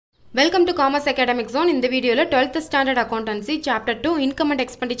Welcome to Commerce Academic Zone. In the video, 12th Standard Accountancy, Chapter 2, Income and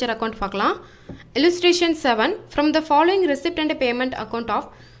Expenditure Account. Illustration 7. From the following receipt and payment account of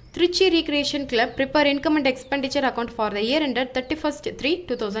Trichy Recreation Club, prepare Income and Expenditure Account for the year ended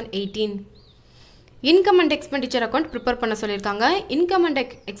 31st/3/2018. Income and Expenditure Account prepare பண்ண சொல்லிருக்காங்க. Income and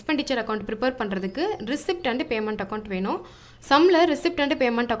Expenditure Account prepare பண்றதுக்கு receipt and payment account வேணும். Sumல receipt and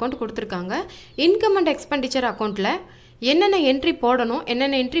payment account கொடுத்திருக்காங்க. Income and Expenditure accountல என்னென்ன entry போடணும்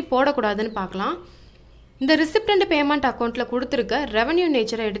என்னென்ன entry போடக்கூடாதுன்னு பார்க்கலாம். இந்த receipt and payment accountல கொடுத்திருக்க revenue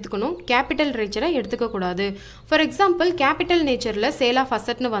nature எடுத்துக்கணும், capital nature எடுத்துக்க கூடாது. For example, capital natureல sale of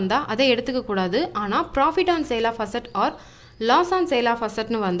asset னு வந்தா அதை எடுத்துக்க கூடாது. ஆனா profit on sale of asset or loss on sale of asset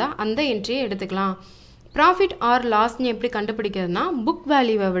னு வந்தா அந்த என்ட்ரியை எடுத்துக்கலாம். Profit or loss னு எப்படி கண்டுபிடிக்கிறதுனா book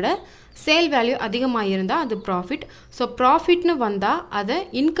value விட sale value அதிகமாக இருந்தா அது profit. So profit னு வந்தா அதை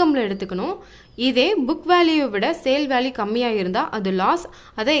incomeல எடுத்துக்கணும். இதே book value விட sale value கம்மியாக இருந்தா அது loss,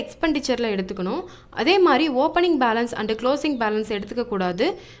 அதை expenditureல எடுத்துக்கணும். அதே மாதிரி opening balance and closing balance எடுத்துக்க கூடாது.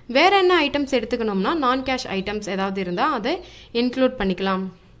 வேற என்ன ஐட்டம்ஸ் எடுத்துக்கணும்னா non cash items ஏதாவது இருந்தா அதை include பண்ணிக்கலாம்.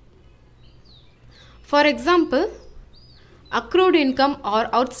 For example, accrued income or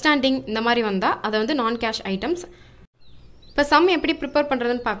outstanding இந்த மாதிரி வந்தா அது வந்து non cash items. இப்போ sum எப்படி prepare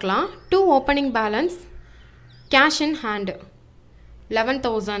பண்றதுன்னு பார்க்கலாம். To opening balance cash in hand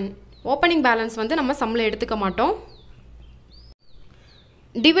 11,000. opening balance வந்து நம்ம sumல எடுத்துக்க மாட்டோம்.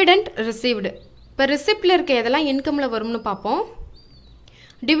 Dividend received. இப்போ receiptல இருக்க எதெல்லாம் incomeல வரும்னு பார்ப்போம்.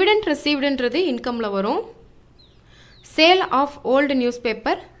 Dividend receivedன்றது incomeல வரும். Sale of old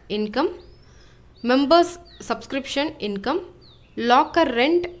newspaper income. Members subscription income, locker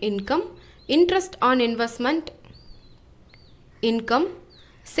rent income, interest on investment income,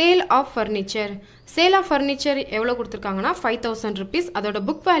 sale of furniture. Sale of furniture எவ்வளவு கொடுத்திருக்காங்கன்னா 5,000 rupees. அதோட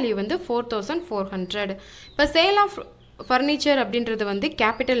book value வந்து 4,400. இப்போ sale of furniture அப்படின்றது வந்து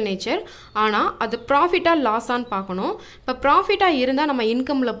capital nature. ஆனா அது profit-ஆ loss-ஆன்னு பார்க்கணும். இப்போ profit-ஆ இருந்தா நம்ம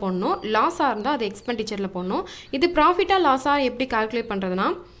income-ல போடணும், loss-ஆ இருந்தா அது expenditure-ல போடணும். இது profit-ஆ loss-ஆ எப்படி calculate பண்றதுனா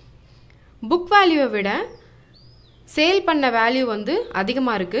book value விட சேல் பண்ண வேல்யூ வந்து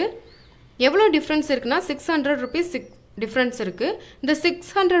அதிகமாக இருக்குது. எவ்வளோ டிஃப்ரென்ஸ் இருக்குன்னா 600 rupees டிஃப்ரென்ஸ் இருக்குது. இந்த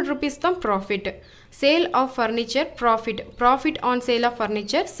 600 rupees தான் profit. Sale of furniture profit on sale of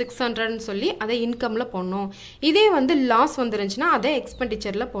furniture 600ன்னு சொல்லி அதை இன்கமில் போடணும். இதே வந்து லாஸ் வந்துருந்துச்சுன்னா அதை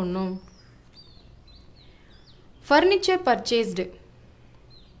எக்ஸ்பெண்டிச்சரில் போடணும். Furniture purchased.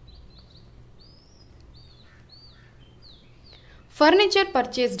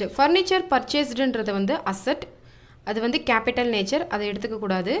 ஃபர்னிச்சர் பர்ச்சேஸ்டுன்றது வந்து அசட், அது வந்து கேபிட்டல் நேச்சர், அதை எடுத்துக்க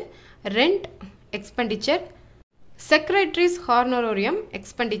கூடாது. Rent expenditure, secretaries ஹார்னரோரியம்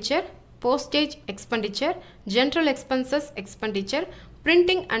expenditure, postage expenditure, general expenses expenditure,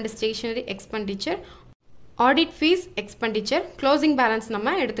 printing and stationary expenditure, audit fees expenditure. Closing balance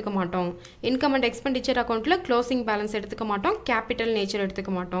நம்ம எடுத்துக்க மாட்டோம். இன்கம் அண்ட் எக்ஸ்பெண்டிச்சர் அக்கௌண்ட்டில் க்ளோசிங் பேலன்ஸ் எடுத்துக்க மாட்டோம், கேபிட்டல் நேச்சர்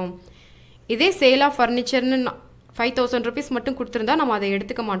எடுத்துக்க மாட்டோம். இதே சேல் ஆஃப் ஃபர்னிச்சர்னு 5,000 rupees மட்டும் கொடுத்துருந்தா நம்ம அதை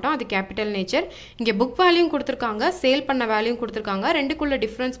எடுத்துக்க மாட்டோம், அது கேபிட்டல் நேச்சர். இங்கே புக் வேல்யூ கொடுத்துருக்காங்க, சேல் பண்ண வேல்யூ கொடுத்துருக்காங்க. ரெண்டுக்குள்ள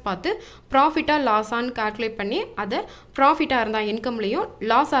டிஃப்ரென்ஸ் பார்த்து ப்ராஃபிட்டா லாஸான்னு கால்குலேட் பண்ணி அதை ப்ராஃபிட்டாக இருந்தால் இன்கம்லையும்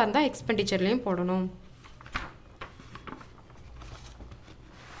லாஸாக இருந்தால் எக்ஸ்பெண்டிச்சர்லையும் போடணும்.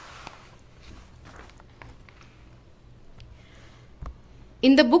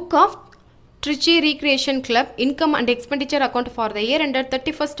 In the book of Trichy Recreation Club, Income and Expenditure Account for the year ended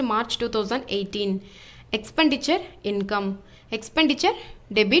 31st March 2018. Expenditure income, expenditure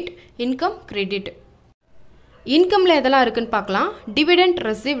debit, income credit. இன்கம்ல எதெல்லாம் இருக்குன்னு பார்க்கலாம். Dividend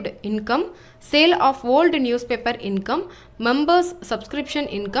received income, sale of old news paper income, members subscription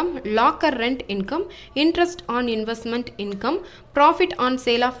income, locker rent income, interest on investment income, profit on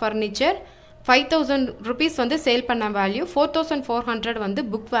sale of furniture. 5,000 rupees வந்து sale பண்ண value, 4,400 வந்து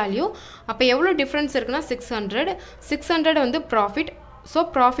book value. அப்போ எவ்வளோ difference இருக்குன்னா 600 வந்து profit. So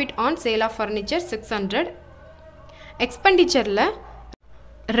profit on sale of furniture 600. எக்ஸ்பெண்டிச்சரில்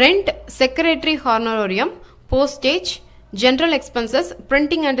rent, secretary ஹார்னரோரியம், postage, general expenses,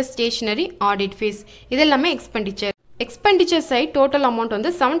 printing and stationary, audit fees, இதெல்லாமே expenditure. Expenditure side total amount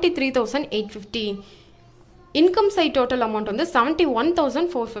வந்து 73,850. Income side total amount வந்து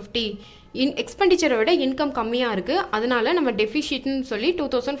 71,450. எக்ஸ்பெண்டிச்சரை விட இன்கம் கம்மியாக இருக்குது, அதனால நம்ம டெஃபிஷிட்னு சொல்லி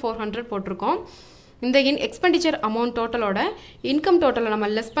 2,400 போட்டிருக்கோம். இந்த எக்ஸ்பெண்டிச்சர் அமௌண்ட் டோட்டலோட இன்கம் டோட்டலை நம்ம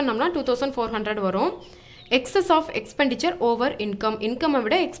லெஸ் பண்ணோம்னா 2,400 வரும். Excess of expenditure over income, இன்கம்மை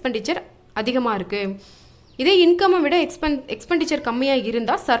விட எக்ஸ்பெண்டிச்சர் அதிகமாக இருக்குது. இதே இன்கம்மை விட எக்ஸ்பெண்டிச்சர் கம்மியாக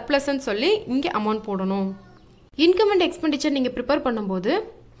இருந்தால் சர்ப்ளஸ்ன்னு சொல்லி இங்கே அமௌண்ட் போடணும். இன்கம் அண்ட் எக்ஸ்பெண்டிச்சர் நீங்கள் ப்ரிப்பேர் பண்ணும்போது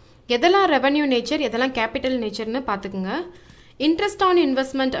எதெல்லாம் ரெவன்யூ நேச்சர் எதெல்லாம் கேபிட்டல் நேச்சர்னு பார்த்துக்குங்க. இன்ட்ரெஸ்ட் ஆன்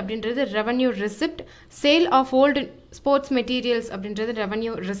இன்வெஸ்ட்மெண்ட் அப்படின்றது revenue receipt, sale of old sports materials அப்படின்றது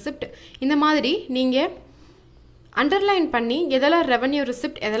ரெவன்யூ ரிசிப்ட். இந்த மாதிரி நீங்கள் அண்டர்லைன் பண்ணி எதெல்லாம் ரெவன்யூ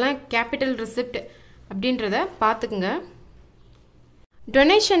ரிசிப்ட் எதெல்லாம் கேபிட்டல் ரிசிப்ட் அப்படின்றத பார்த்துக்குங்க.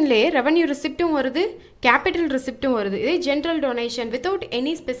 டொனேஷன்லேயே ரெவன்யூ ரிசிப்ட்டும் வருது, கேபிட்டல் ரிசிப்ட்டும் வருது. இதே general donation without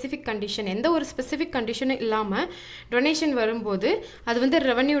any specific condition, எந்த ஒரு ஸ்பெசிஃபிக் கண்டிஷனும் இல்லாமல் டொனேஷன் வரும்போது அது வந்து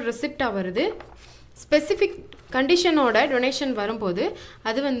ரெவன்யூ ரிசிப்டாக வருது. ஸ்பெசிஃபிக் கண்டிஷனோட டொனேஷன் வரும்போது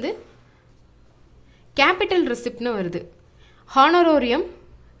அது வந்து கேபிட்டல் ரிசிப்ட்னு வருது. ஹானரோரியம்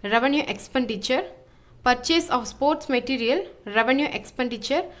revenue expenditure, purchase of sports material revenue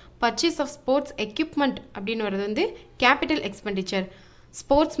expenditure, purchase of sports equipment அப்படின்னு வருது வந்து capital expenditure.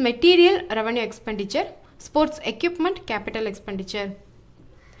 Sports material revenue expenditure, sports equipment capital expenditure.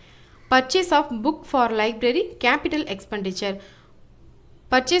 Purchase of book for library capital expenditure.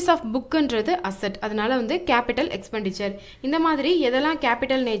 Purchase of புக்குன்றது asset, அதனால வந்து capital expenditure. இந்த மாதிரி எதெல்லாம்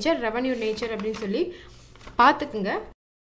capital nature revenue nature அப்படின்னு சொல்லி பார்த்துக்குங்க.